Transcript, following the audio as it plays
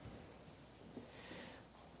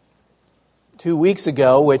2 weeks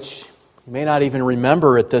ago, which you may not even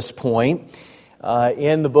remember at this point,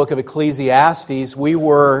 in the book of Ecclesiastes, we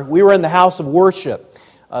were in the house of worship.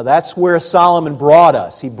 That's where Solomon brought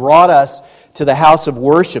us. He brought us to the house of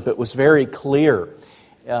worship. It was very clear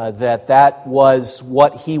that was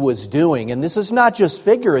what he was doing. And this is not just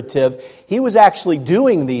figurative. He was actually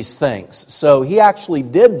doing these things. So he actually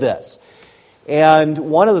did this. And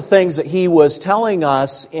one of the things that he was telling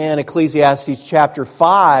us in Ecclesiastes chapter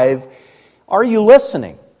 5, are you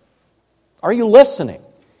listening? Are you listening?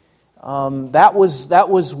 That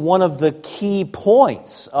was one of the key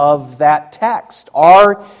points of that text.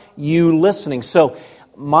 Are you listening? So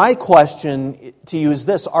my question to you is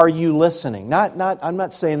this: are you listening? I'm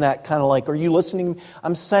not saying that kind of like, are you listening?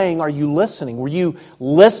 I'm saying, are you listening? Were you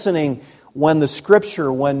listening when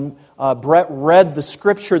Brett read the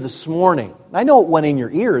Scripture this morning? I know it went in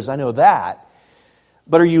your ears, I know that.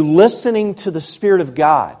 But are you listening to the Spirit of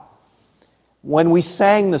God? When we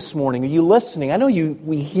sang this morning, are you listening? I know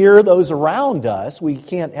we hear those around us. We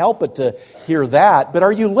can't help but to hear that. But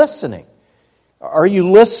are you listening? Are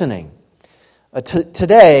you listening?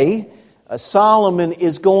 Today, Solomon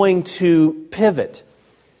is going to pivot.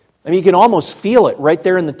 I mean, you can almost feel it right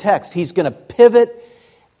there in the text. He's going to pivot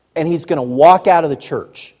and he's going to walk out of the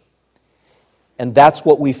church. And that's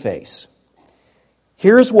what we face.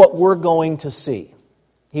 Here's what we're going to see.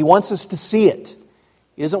 He wants us to see it.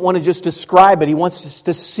 He doesn't want to just describe it. He wants us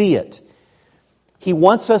to see it. He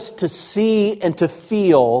wants us to see and to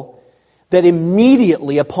feel that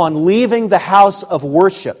immediately upon leaving the house of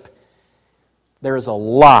worship, there is a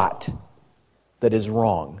lot that is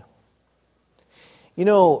wrong. You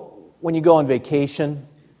know, when you go on vacation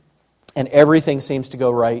and everything seems to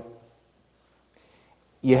go right,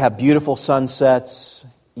 you have beautiful sunsets,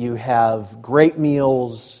 you have great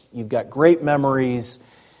meals, you've got great memories,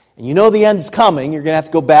 and you know the end's coming, you're going to have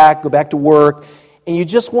to go back to work, and you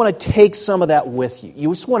just want to take some of that with you. You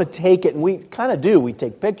just want to take it, and we kind of do. We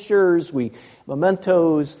take pictures,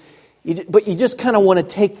 mementos, but you just kind of want to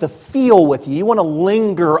take the feel with you. You want to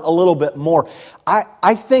linger a little bit more.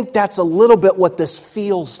 I think that's a little bit what this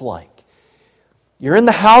feels like. You're in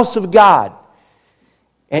the house of God,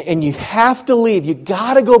 and you have to leave. You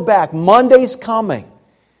got to go back. Monday's coming.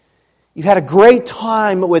 You've had a great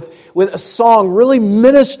time with a song really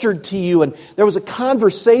ministered to you, and there was a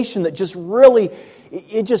conversation that just really,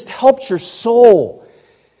 it just helped your soul.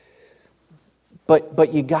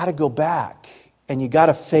 But you got to go back, and you got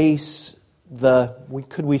to face the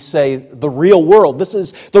real world. This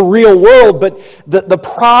is the real world, but the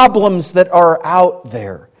problems that are out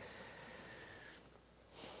there.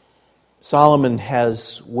 Solomon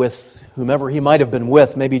has, with whomever he might have been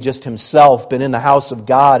with, maybe just himself, been in the house of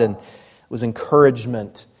God, and was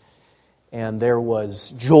encouragement, and there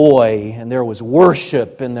was joy, and there was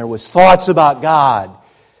worship, and there was thoughts about God.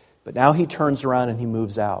 But now he turns around and he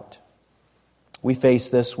moves out. We face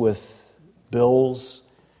this with bills,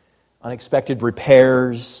 unexpected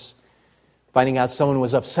repairs, finding out someone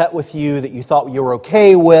was upset with you that you thought you were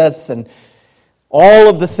okay with, and all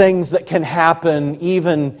of the things that can happen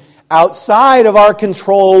even outside of our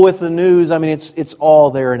control with the news. I mean, it's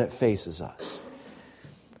all there and it faces us.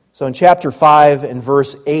 So in chapter 5 and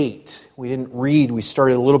verse 8, we didn't read, we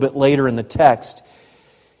started a little bit later in the text.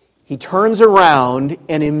 He turns around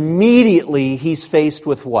and immediately he's faced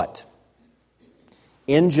with what?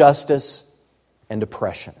 Injustice and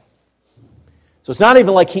oppression. So it's not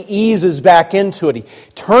even like he eases back into it. He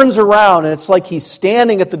turns around and it's like he's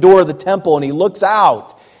standing at the door of the temple and he looks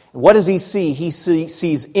out. And what does he see? He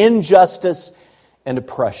sees injustice and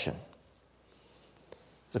oppression.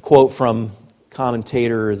 It's a quote from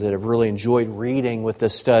commentators that have really enjoyed reading with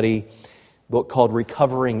this study, a book called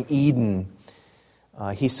Recovering Eden.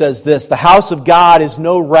 He says this: the house of God is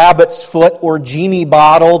no rabbit's foot or genie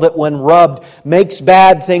bottle that when rubbed makes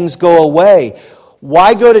bad things go away.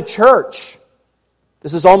 Why go to church?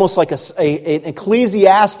 This is almost like an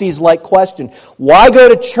Ecclesiastes-like question. Why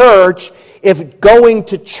go to church if going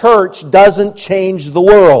to church doesn't change the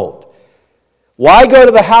world? Why go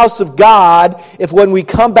to the house of God if when we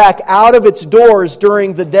come back out of its doors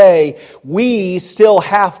during the day, we still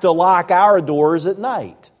have to lock our doors at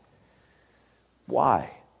night? Why?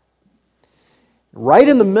 Right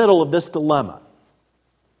in the middle of this dilemma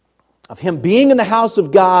of him being in the house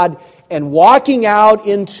of God and walking out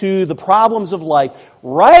into the problems of life,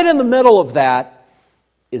 right in the middle of that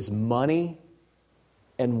is money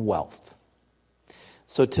and wealth.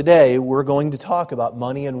 So today we're going to talk about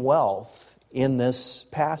money and wealth in this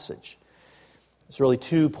passage. There's really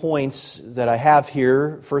 2 points that I have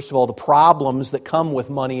here. First of all, the problems that come with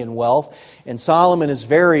money and wealth. And Solomon is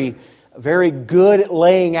very very good at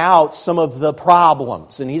laying out some of the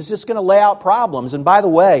problems. And he's just going to lay out problems. And by the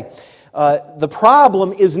way, the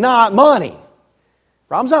problem is not money. The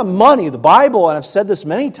problem's not money. The Bible, and I've said this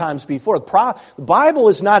many times before, the Bible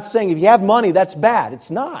is not saying if you have money, that's bad.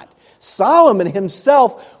 It's not. Solomon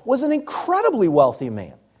himself was an incredibly wealthy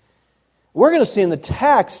man. We're going to see in the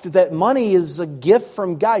text that money is a gift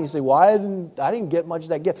from God. You say, well, I didn't get much of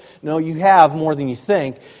that gift. No, you have more than you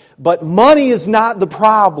think. But money is not the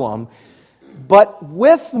problem. But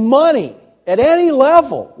with money, at any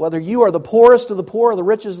level, whether you are the poorest of the poor or the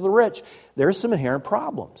richest of the rich, there's some inherent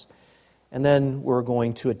problems. And then we're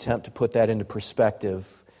going to attempt to put that into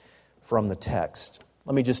perspective from the text.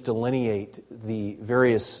 Let me just delineate the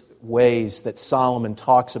various ways that Solomon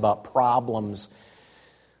talks about problems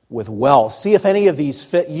with wealth. See if any of these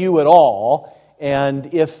fit you at all.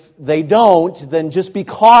 And if they don't, then just be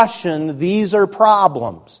cautioned, these are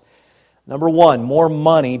problems. Number one, more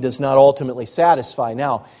money does not ultimately satisfy.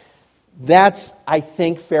 Now, that's, I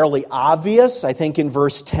think, fairly obvious. I think in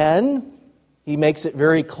verse 10, he makes it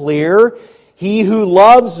very clear. He who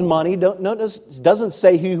loves money, doesn't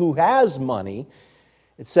say he who has money.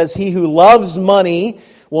 It says he who loves money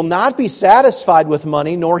will not be satisfied with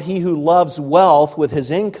money, nor he who loves wealth with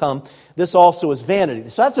his income. This also is vanity.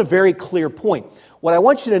 So that's a very clear point. What I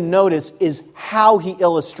want you to notice is how he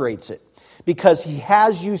illustrates it, because he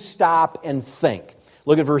has you stop and think.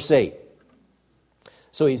 Look at verse 8.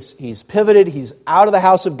 So he's pivoted, he's out of the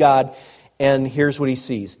house of God, and here's what he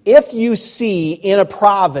sees. If you see in a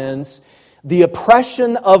province the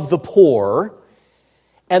oppression of the poor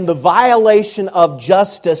and the violation of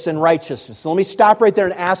justice and righteousness. So let me stop right there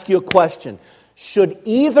and ask you a question. Should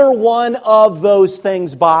either one of those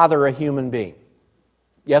things bother a human being?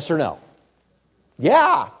 Yes or no?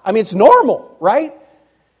 Yeah. I mean, it's normal, right?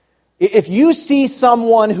 If you see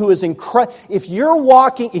someone who is if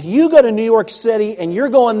you go to New York City and you're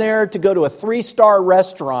going there to go to a 3-star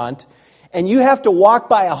restaurant and you have to walk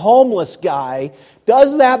by a homeless guy,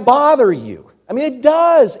 does that bother you? I mean, it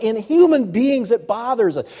does. In human beings, it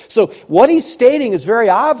bothers us. So what he's stating is very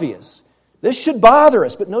obvious. This should bother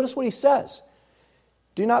us. But notice what he says.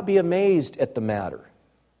 Do not be amazed at the matter.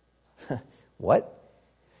 What?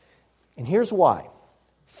 And here's why.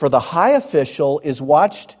 For the high official is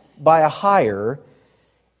watched by a higher,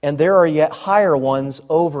 and there are yet higher ones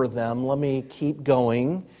over them. Let me keep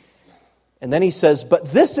going. And then he says, but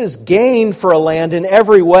this is gain for a land in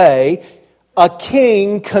every way, a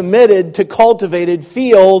king committed to cultivated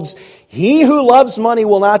fields. He who loves money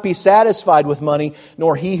will not be satisfied with money,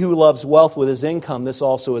 nor he who loves wealth with his income. This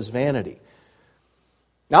also is vanity.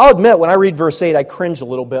 Now I'll admit, when I read verse 8, I cringe a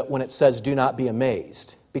little bit when it says, do not be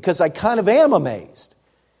amazed, because I kind of am amazed.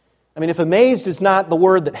 I mean, if amazed is not the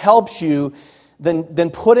word that helps you, then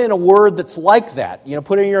put in a word that's like that. You know,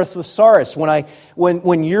 put in your thesaurus.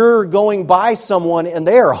 When you're going by someone and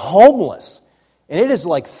they are homeless, and it is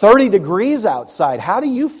like 30 degrees outside, how do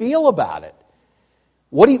you feel about it?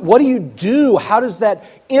 What do you do? How does that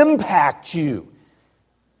impact you?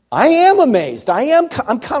 I am amazed. I'm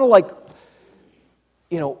kind of like,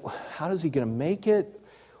 you know, how is he going to make it?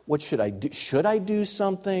 What should I do? Should I do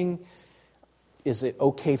something? Is it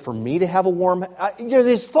okay for me to have a warm...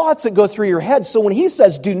 there's thoughts that go through your head. So when he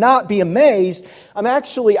says, do not be amazed,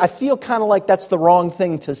 I feel kind of like that's the wrong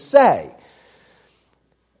thing to say.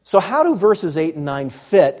 So how do verses 8 and 9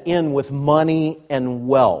 fit in with money and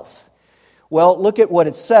wealth? Well, look at what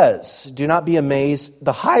it says. Do not be amazed.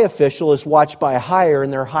 The high official is watched by a higher,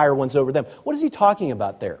 and there are higher ones over them. What is he talking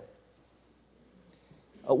about there?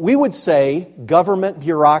 We would say government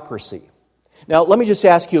bureaucracy. Now, let me just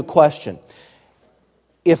ask you a question.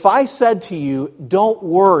 If I said to you, don't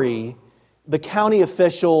worry, the county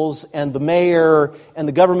officials and the mayor and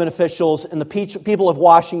the government officials and the people of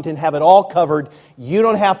Washington have it all covered, you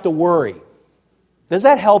don't have to worry. Does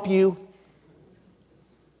that help you?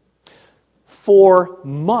 For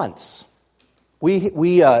months, we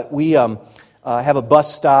have a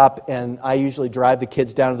bus stop, and I usually drive the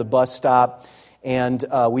kids down to the bus stop, and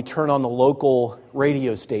we turn on the local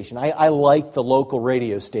radio station. I like the local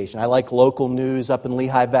radio station. I like local news up in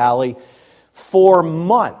Lehigh Valley. For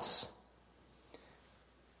months,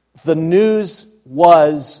 the news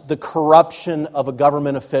was the corruption of a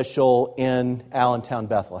government official in Allentown,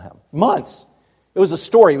 Bethlehem. Months. It was a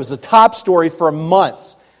story. It was the top story for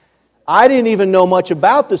months. I didn't even know much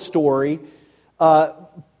about the story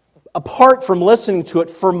apart from listening to it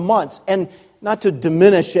for months. And not to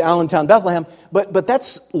diminish Allentown, Bethlehem, but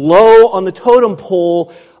that's low on the totem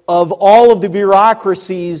pole of all of the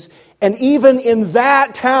bureaucracies. And even in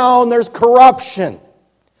that town, there's corruption.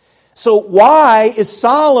 So why is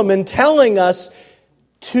Solomon telling us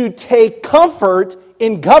to take comfort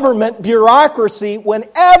in government bureaucracy when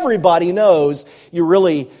everybody knows you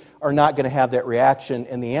really are not going to have that reaction?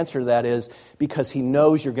 And the answer to that is because he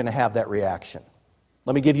knows you're going to have that reaction.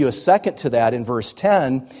 Let me give you a second to that in verse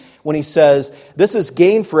 10 when he says, "This is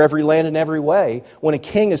gain for every land in every way when a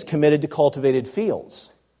king is committed to cultivated fields."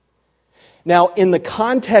 Now, in the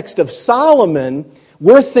context of Solomon,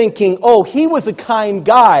 we're thinking, oh, he was a kind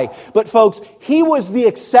guy. But folks, he was the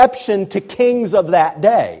exception to kings of that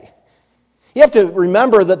day. You have to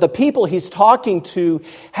remember that the people he's talking to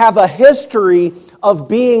have a history of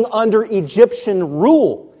being under Egyptian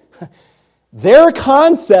rule. Their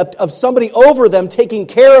concept of somebody over them taking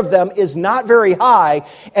care of them is not very high,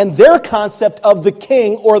 and their concept of the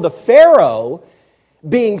king or the pharaoh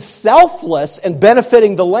being selfless and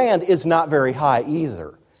benefiting the land is not very high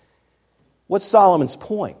either. What's Solomon's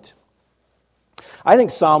point? I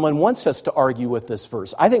think Solomon wants us to argue with this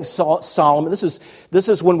verse. I think Solomon, this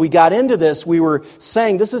is when we got into this, we were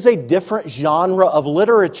saying this is a different genre of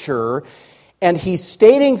literature, and he's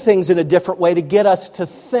stating things in a different way to get us to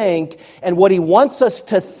think. And what he wants us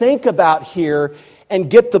to think about here and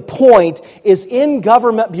get the point is in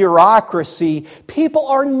government bureaucracy, people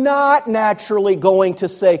are not naturally going to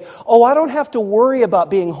say, oh, I don't have to worry about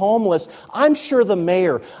being homeless. I'm sure the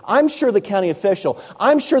mayor, I'm sure the county official,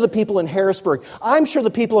 I'm sure the people in Harrisburg, I'm sure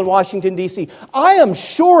the people in Washington, D.C., I am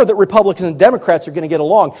sure that Republicans and Democrats are going to get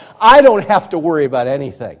along. I don't have to worry about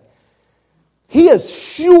anything. He is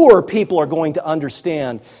sure people are going to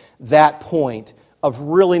understand that point of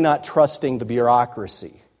really not trusting the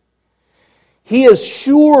bureaucracy. He is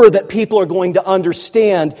sure that people are going to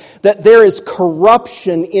understand that there is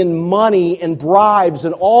corruption in money and bribes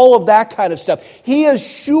and all of that kind of stuff. He is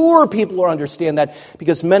sure people will understand that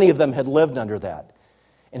because many of them had lived under that.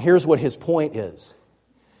 And here's what his point is.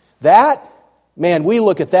 That, man, we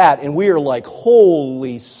look at that and we are like,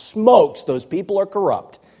 holy smokes, those people are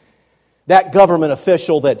corrupt. That government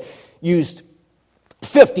official that used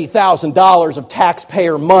 $50,000 of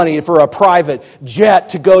taxpayer money for a private jet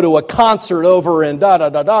to go to a concert over in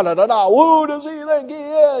da-da-da-da-da-da-da. Who does he think he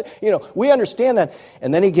is? You know, we understand that.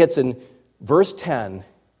 And then he gets in verse 10,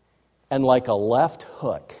 and like a left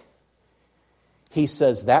hook, he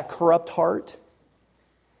says, that corrupt heart,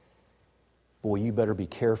 boy, you better be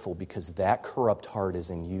careful because that corrupt heart is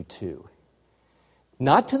in you too.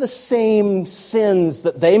 Not to the same sins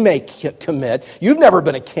that they may commit. You've never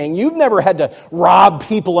been a king. You've never had to rob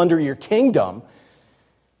people under your kingdom.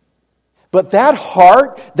 But that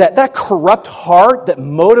heart, that corrupt heart that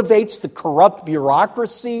motivates the corrupt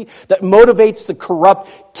bureaucracy, that motivates the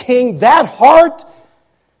corrupt king, that heart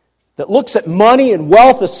that looks at money and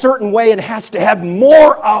wealth a certain way and has to have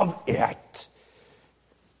more of it,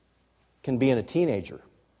 can be in a teenager.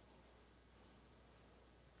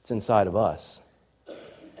 It's inside of us.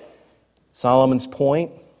 Solomon's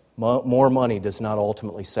point, more money does not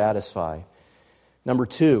ultimately satisfy. Number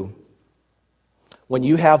two, when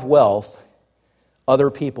you have wealth, other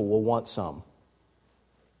people will want some.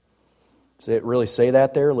 Does it really say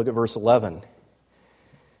that there? Look at verse 11.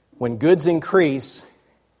 When goods increase,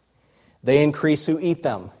 they increase who eat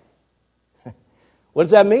them. What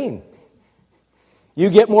does that mean? You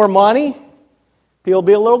get more money, people will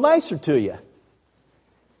be a little nicer to you.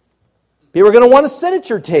 People are going to want to sit at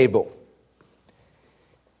your table.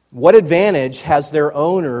 What advantage has their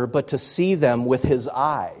owner but to see them with his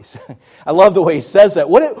eyes? I love the way he says that.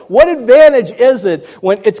 What advantage is it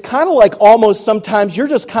when it's kind of like almost sometimes you're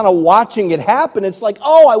just kind of watching it happen. It's like,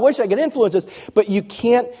 oh, I wish I could influence this. But you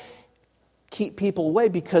can't keep people away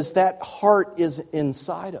because that heart is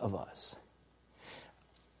inside of us.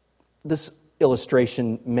 This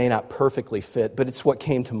illustration may not perfectly fit, but it's what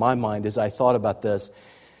came to my mind as I thought about this.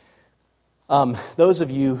 Those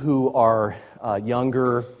of you who are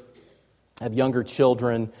younger, have younger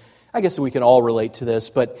children, I guess we can all relate to this,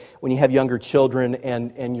 but when you have younger children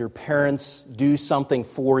and your parents do something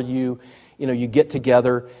for you, you know, you get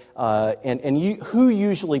together, who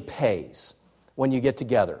usually pays when you get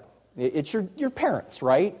together? It's your parents,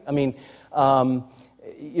 right? I mean,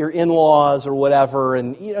 your in-laws or whatever,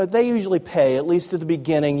 and you know they usually pay, at least at the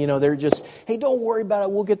beginning. You know, they're just, hey, don't worry about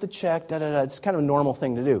it, we'll get the check, da-da-da. It's kind of a normal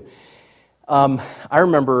thing to do. I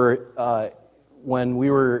remember when we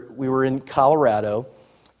were in Colorado,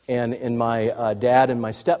 and my dad and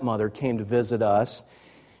my stepmother came to visit us,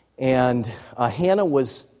 and Hannah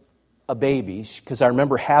was a baby, because I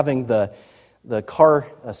remember having the car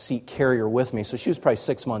seat carrier with me, so she was probably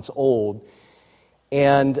 6 months old,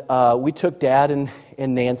 and we took Dad and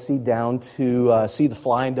Nancy down to see the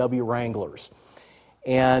Flying W Wranglers,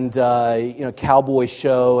 and cowboy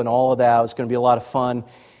show and all of that. It was going to be a lot of fun.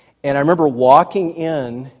 And I remember walking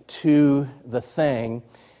in to the thing,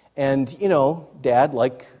 and, Dad,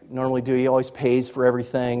 like normally do, he always pays for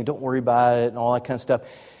everything, don't worry about it, and all that kind of stuff.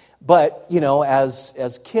 But,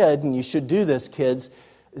 as kid, and you should do this, kids,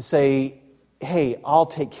 say, hey, I'll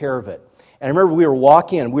take care of it. And I remember we were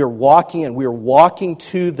walking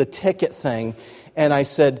to the ticket thing, and I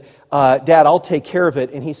said, Dad, I'll take care of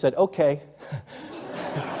it. And he said, okay.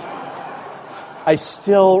 I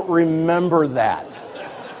still remember that.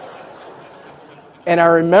 And I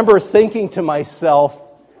remember thinking to myself,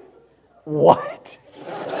 what?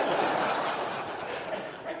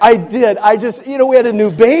 I did. We had a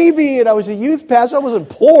new baby, and I was a youth pastor. I wasn't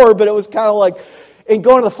poor, but it was kind of like, and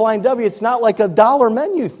going to the Flying W, it's not like a dollar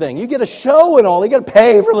menu thing. You get a show and all. You got to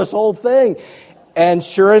pay for this whole thing. And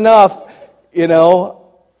sure enough,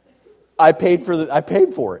 I paid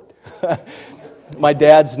for it. My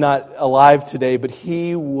dad's not alive today, but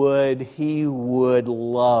he would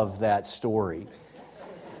love that story.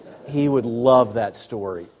 He would love that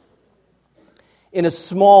story. In a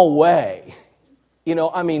small way,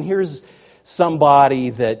 here's somebody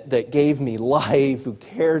that gave me life, who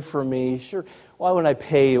cared for me. Sure, why wouldn't I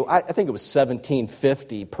pay? I think it was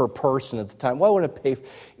 $17.50 per person at the time. Why wouldn't I pay?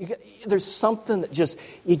 There's something that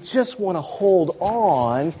you just want to hold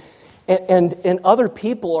on. And other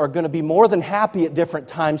people are going to be more than happy at different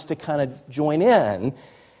times to kind of join in,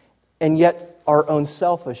 and yet our own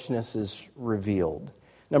selfishness is revealed.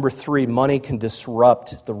 Number 3, money can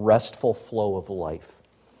disrupt the restful flow of life.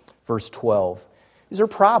 Verse 12. These are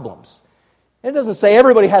problems. It doesn't say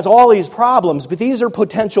everybody has all these problems, but these are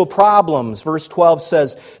potential problems. Verse 12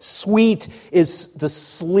 says, sweet is the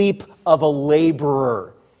sleep of a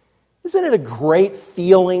laborer. Isn't it a great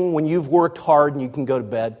feeling when you've worked hard and you can go to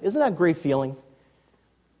bed? Isn't that a great feeling?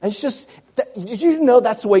 It's just, did you know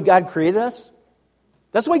that's the way God created us?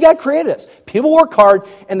 That's the way God created us. People work hard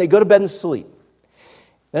and they go to bed and sleep.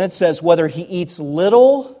 Then it says, whether he eats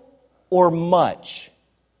little or much.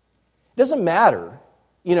 It doesn't matter.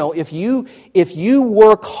 If you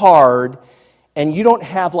work hard and you don't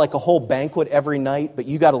have like a whole banquet every night, but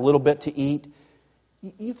you got a little bit to eat,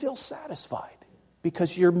 you feel satisfied.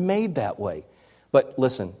 Because you're made that way. But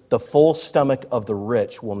listen, the full stomach of the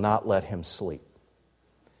rich will not let him sleep.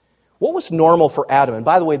 What was normal for Adam? And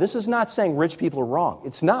by the way, this is not saying rich people are wrong.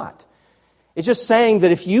 It's not. It's just saying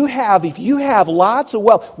that if you have lots of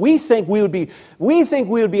wealth, we think we would be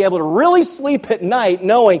able to really sleep at night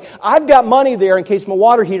knowing I've got money there in case my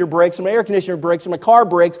water heater breaks or my air conditioner breaks or my car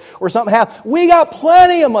breaks or something happens. We got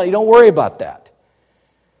plenty of money. Don't worry about that.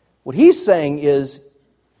 What he's saying is,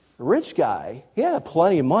 the rich guy, he had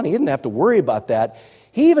plenty of money. He didn't have to worry about that.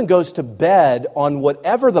 He even goes to bed on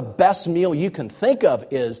whatever the best meal you can think of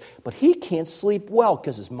is, but he can't sleep well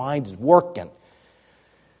because his mind is working.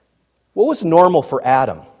 What was normal for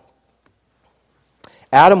Adam?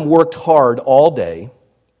 Adam worked hard all day,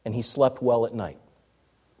 and he slept well at night.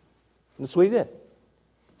 That's what he did.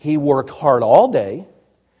 He worked hard all day,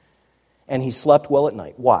 and he slept well at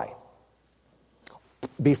night. Why?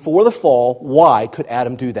 Before the fall, why could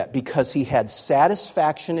Adam do that? Because he had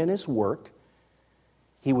satisfaction in his work.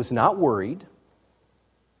 He was not worried.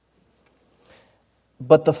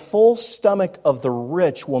 But the full stomach of the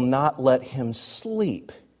rich will not let him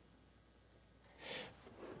sleep.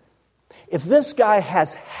 If this guy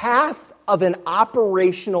has half of an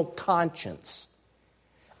operational conscience,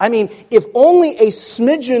 if only a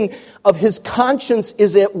smidgen of his conscience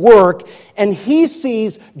is at work and he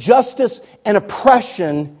sees justice and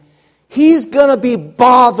oppression, he's going to be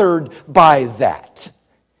bothered by that.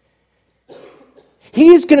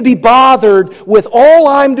 He's going to be bothered with all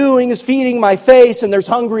I'm doing is feeding my face and there's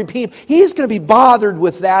hungry people. He's going to be bothered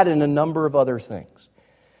with that and a number of other things.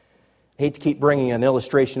 I hate to keep bringing an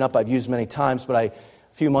illustration up I've used many times, but a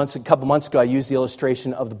couple months ago, I used the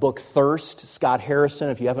illustration of the book Thirst, Scott Harrison.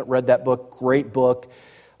 If you haven't read that book, great book.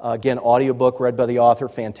 Again, audiobook read by the author,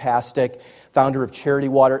 fantastic. Founder of Charity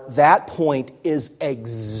Water. That point is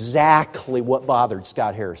exactly what bothered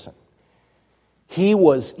Scott Harrison.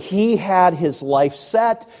 He had his life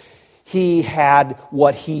set. He had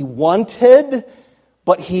what he wanted,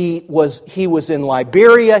 but he was in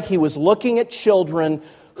Liberia. He was looking at children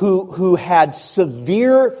who had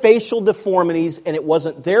severe facial deformities, and it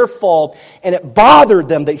wasn't their fault, and it bothered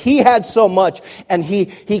them that he had so much, and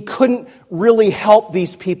he couldn't really help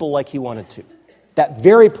these people like he wanted to. That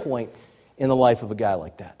very point in the life of a guy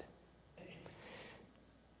like that.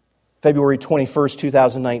 February 21st,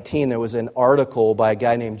 2019, there was an article by a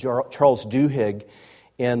guy named Charles Duhigg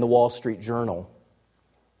in the Wall Street Journal.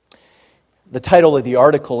 The title of the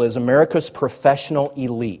article is America's Professional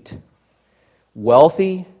Elite.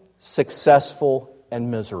 Wealthy, successful, and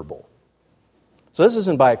miserable. So this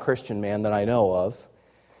isn't by a Christian man that I know of.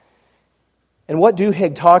 And what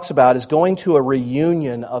Duhigg talks about is going to a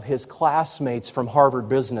reunion of his classmates from Harvard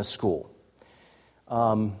Business School.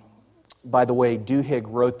 By the way, Duhigg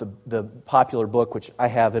wrote the popular book, which I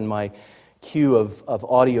have in my queue of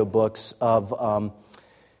audiobooks of, I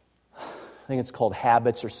think it's called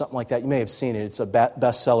Habits or something like that. You may have seen it. It's a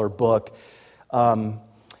bestseller book.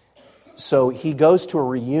 So he goes to a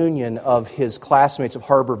reunion of his classmates of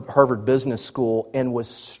Harvard Business School and was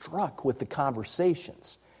struck with the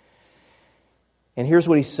conversations. And here's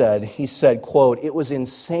what he said. He said, quote, "It was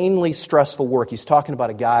insanely stressful work." He's talking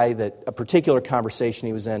about a particular conversation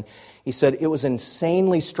he was in. He said, "It was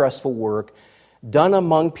insanely stressful work done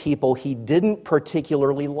among people he didn't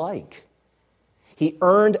particularly like. He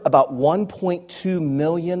earned about $1.2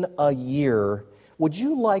 million a year. Would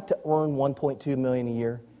you like to earn $1.2 million a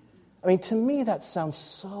year? I mean, to me, that sounds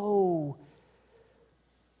so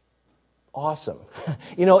awesome.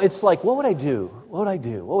 It's like, what would I do? What would I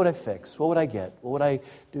do? What would I fix? What would I get? What would I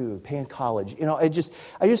do? Pay in college? I just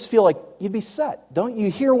feel like you'd be set. Don't you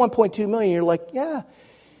hear 1.2 million? You're like, yeah.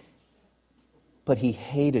 But he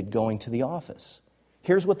hated going to the office.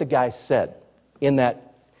 Here's what the guy said in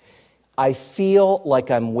that, "I feel like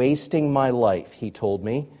I'm wasting my life," he told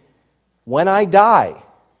me. "When I die,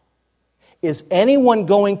 is anyone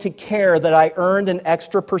going to care that I earned an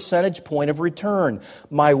extra percentage point of return?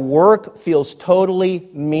 My work feels totally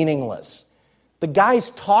meaningless." The guy's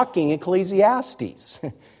talking Ecclesiastes.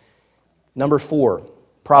 Number 4,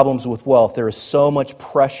 problems with wealth. There is so much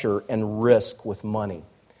pressure and risk with money.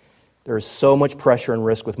 There is so much pressure and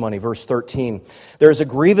risk with money. Verse 13, "There is a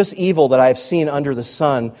grievous evil that I have seen under the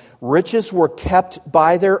sun. Riches were kept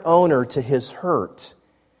by their owner to his hurt.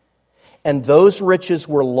 And those riches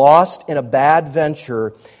were lost in a bad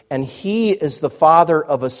venture, and he is the father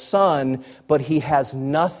of a son, but he has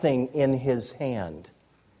nothing in his hand."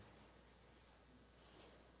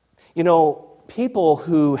 People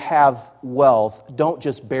who have wealth don't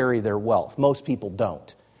just bury their wealth. Most people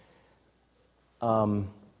don't.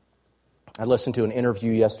 I listened to an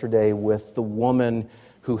interview yesterday with the woman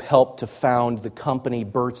who helped to found the company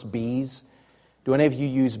Burt's Bees. Do any of you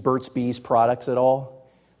use Burt's Bees products at all?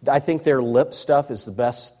 I think their lip stuff is the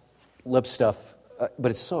best lip stuff, but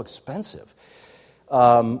it's so expensive.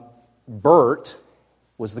 Burt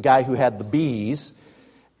was the guy who had the bees,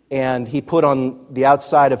 and he put on the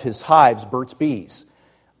outside of his hives Burt's Bees.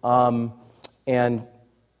 But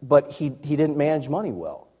he didn't manage money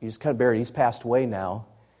well. He just kind of buried it. He's passed away now.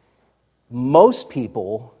 Most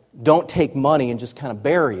people don't take money and just kind of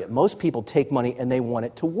bury it. Most people take money and they want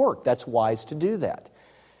it to work. That's wise to do that.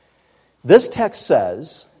 This text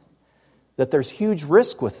says that there's huge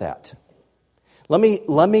risk with that. Let me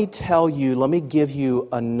give you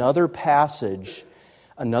another passage,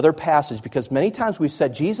 because many times we've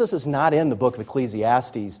said Jesus is not in the book of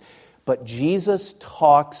Ecclesiastes, but Jesus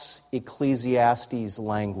talks Ecclesiastes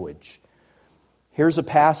language. Here's a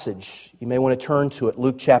passage. You may want to turn to it,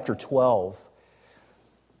 Luke chapter 12.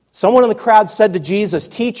 "Someone in the crowd said to Jesus,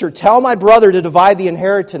 'Teacher, tell my brother to divide the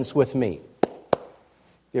inheritance with me.'"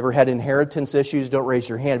 You ever had inheritance issues? Don't raise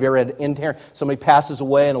your hand. Have you ever had somebody passes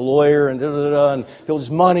away and a lawyer and and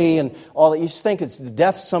his money and all that? You just think it's the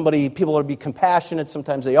death of somebody. People are to be compassionate.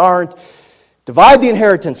 Sometimes they aren't. "Divide the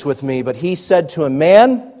inheritance with me." But he said to him,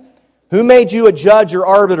 "Man, who made you a judge or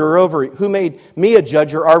arbiter over? Who made me a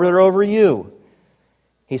judge or arbiter over you?"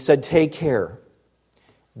 He said, "Take care.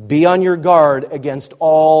 Be on your guard against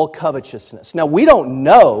all covetousness." Now, we don't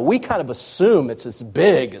know. We kind of assume it's this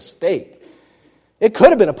big estate. It could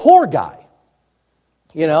have been a poor guy,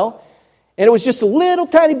 and it was just a little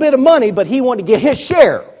tiny bit of money, but he wanted to get his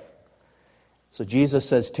share. So Jesus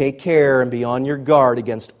says, take care and be on your guard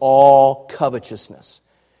against all covetousness.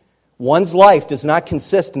 One's life does not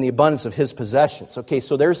consist in the abundance of his possessions. Okay,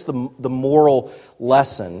 so there's the moral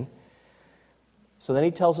lesson. So then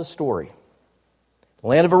he tells a story. "The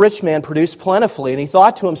land of a rich man produced plentifully, and he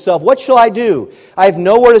thought to himself, 'What shall I do? I have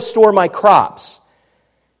nowhere to store my crops.'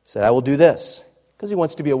 He said, 'I will do this,' because he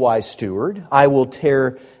wants to be a wise steward. 'I will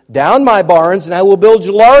tear down my barns, and I will build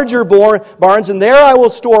larger barns, and there I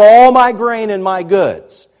will store all my grain and my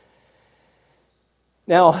goods.'"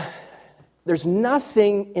 Now, there's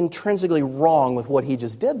nothing intrinsically wrong with what he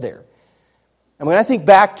just did there. And when I think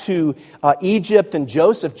back to Egypt and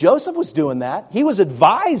Joseph was doing that. He was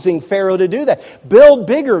advising Pharaoh to do that. Build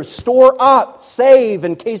bigger, store up, save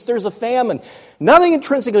in case there's a famine. Nothing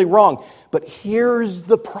intrinsically wrong. But here's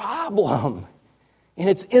the problem. And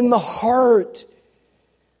it's in the heart.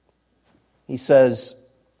 He says,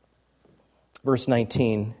 verse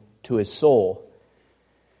 19, to his soul,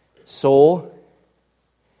 "Soul,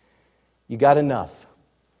 You got enough.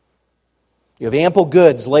 You have ample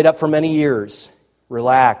goods laid up for many years.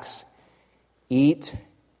 Relax. Eat,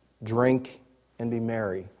 drink, and be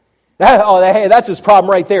merry. Hey, that's his problem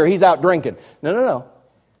right there. He's out drinking. No.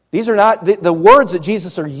 These are not, the words that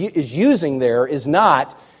Jesus is using there is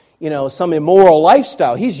not, some immoral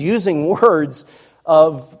lifestyle. He's using words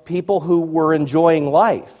of people who were enjoying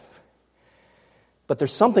life. But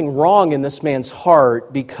there's something wrong in this man's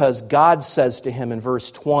heart because God says to him in verse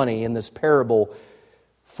 20 in this parable,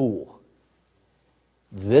 "Fool,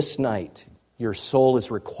 this night your soul is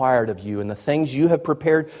required of you, and the things you have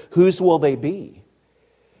prepared, whose will they be?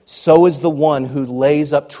 So is the one who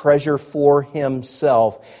lays up treasure for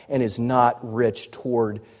himself and is not rich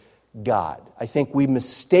toward God." I think we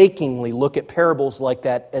mistakenly look at parables like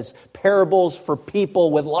that as parables for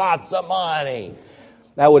people with lots of money.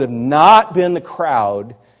 That would have not been the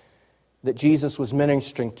crowd that Jesus was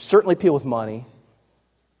ministering. Certainly people with money,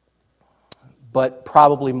 but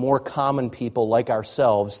probably more common people like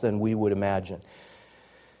ourselves than we would imagine.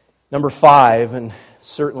 Number 5, and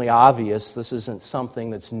certainly obvious, this isn't something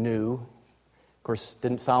that's new. Of course,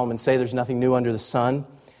 didn't Solomon say there's nothing new under the sun?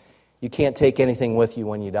 You can't take anything with you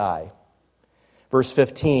when you die. Verse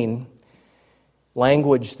 15,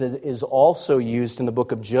 language that is also used in the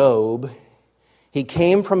book of Job. He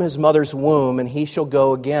came from his mother's womb, and he shall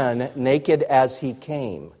go again, naked as he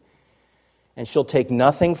came. And shall take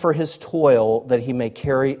nothing for his toil that he may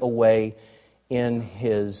carry away in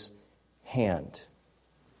his hand.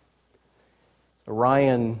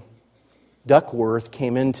 Ryan Duckworth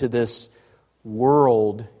came into this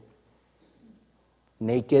world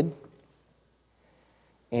naked,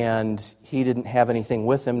 and he didn't have anything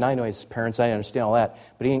with him. Now, I know his parents, I understand all that,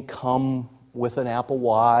 but he didn't come with an Apple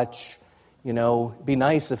Watch. It'd be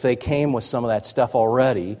nice if they came with some of that stuff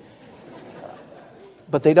already,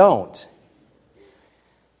 but they don't.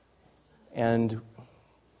 And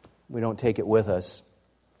we don't take it with us.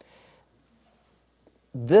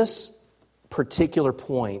 This particular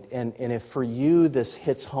point, and if for you this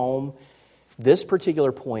hits home, this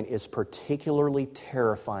particular point is particularly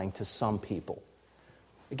terrifying to some people.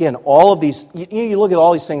 Again, all of these, you look at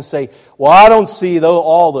all these things and say, well, I don't see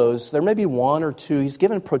all those. There may be one or two. He's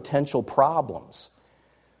given potential problems.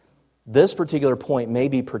 This particular point may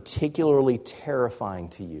be particularly terrifying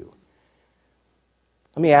to you.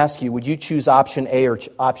 Let me ask you, would you choose option A or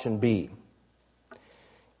option B?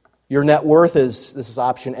 Your net worth this is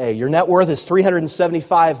option A, your net worth is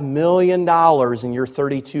 $375 million and you're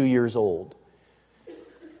 32 years old.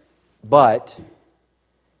 But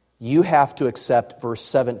you have to accept verse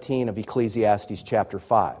 17 of Ecclesiastes chapter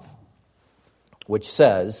 5, which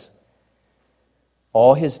says,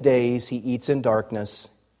 all his days he eats in darkness,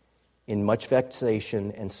 in much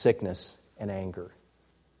vexation and sickness and anger.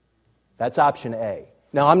 That's option A.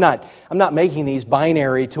 Now, I'm not making these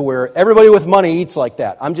binary to where everybody with money eats like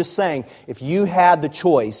that. I'm just saying, if you had the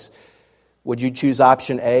choice, would you choose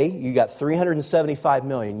option A? You got $375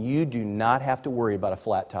 million. You do not have to worry about a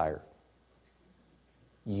flat tire.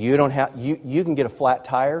 You can get a flat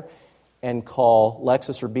tire and call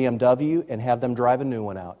Lexus or BMW and have them drive a new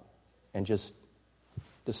one out and just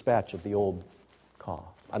dispatch of the old car.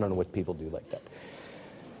 I don't know what people do like that.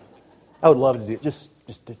 I would love to do it. Just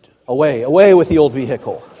away with the old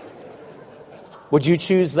vehicle. Would you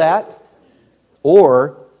choose that?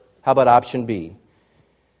 Or how about option B?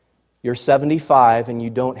 You're 75 and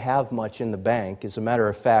you don't have much in the bank. As a matter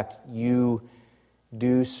of fact, you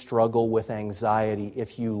do struggle with anxiety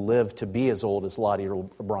if you live to be as old as Lottie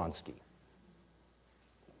Obronsky.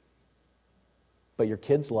 But your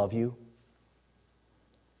kids love you,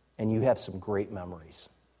 and you have some great memories.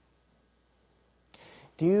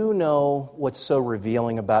 Do you know what's so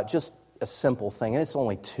revealing about just a simple thing, and it's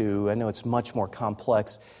only 2, I know it's much more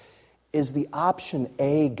complex, is the option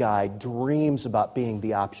A guy dreams about being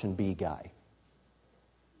the option B guy.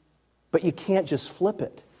 But you can't just flip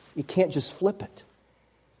it. You can't just flip it.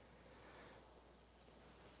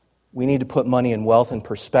 We need to put money and wealth in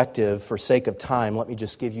perspective. For sake of time, let me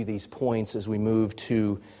just give you these points as we move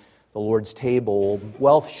to the Lord's table.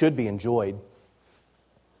 Wealth should be enjoyed.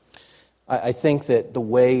 I think that the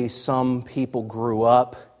way some people grew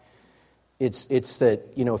up, it's that,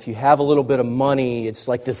 if you have a little bit of money, it's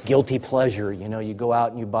like this guilty pleasure. You go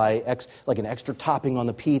out and you buy like an extra topping on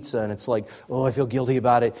the pizza, and it's like, oh, I feel guilty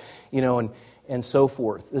about it, and so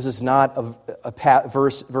forth. This is not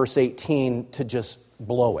verse 18 to just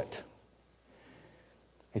blow it.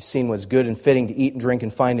 I've seen what's good and fitting to eat and drink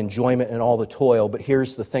and find enjoyment in all the toil, but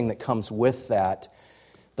here's the thing that comes with that.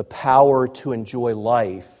 The power to enjoy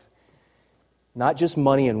life, not just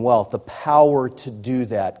money and wealth, the power to do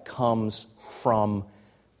that comes from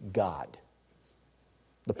God.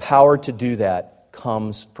 The power to do that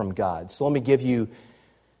comes from God. So let me give you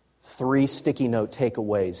 3 sticky note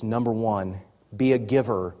takeaways. Number 1, be a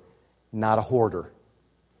giver, not a hoarder.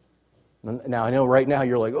 Now, I know right now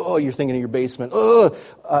you're like, oh, you're thinking of your basement. No,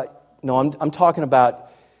 I'm talking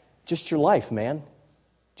about just your life, man.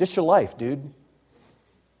 Just your life, dude.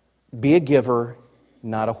 Be a giver,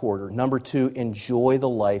 not a hoarder. Number 2, enjoy the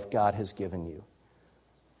life God has given you.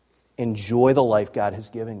 Enjoy the life God has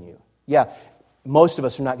given you. Yeah, most of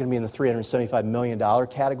us are not going to be in the $375 million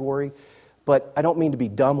category, but I don't mean to be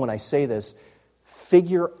dumb when I say this.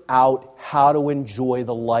 Figure out how to enjoy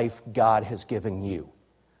the life God has given you.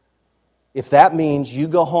 If that means you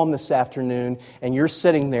go home this afternoon and you're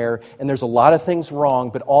sitting there and there's a lot of things wrong,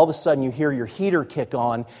 but all of a sudden you hear your heater kick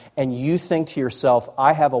on and you think to yourself,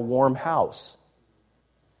 I have a warm house.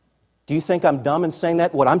 Do you think I'm dumb in saying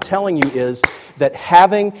that? What I'm telling you is that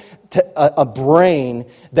having a brain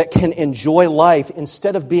that can enjoy life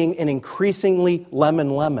instead of being an increasingly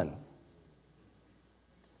lemon,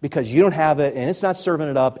 because you don't have it, and it's not serving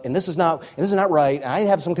it up, and this is not right, and I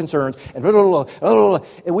have some concerns, and blah, blah, blah, blah, blah,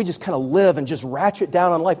 and we just kind of live and just ratchet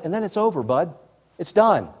down on life, and then it's over, bud. It's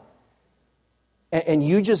done. And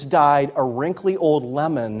you just died a wrinkly old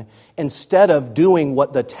lemon instead of doing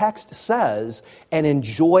what the text says and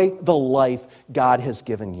enjoy the life God has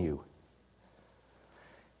given you.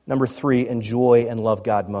 Number 3, enjoy and love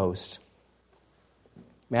God most.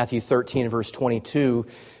 Matthew 13, verse 22,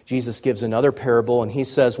 Jesus gives another parable, and he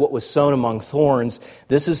says, what was sown among thorns,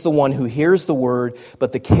 this is the one who hears the word,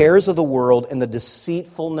 but the cares of the world and the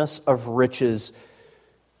deceitfulness of riches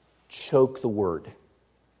choke the word,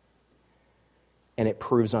 and it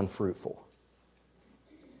proves unfruitful.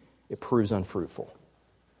 It proves unfruitful.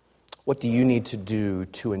 What do you need to do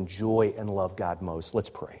to enjoy and love God most? Let's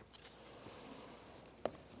pray.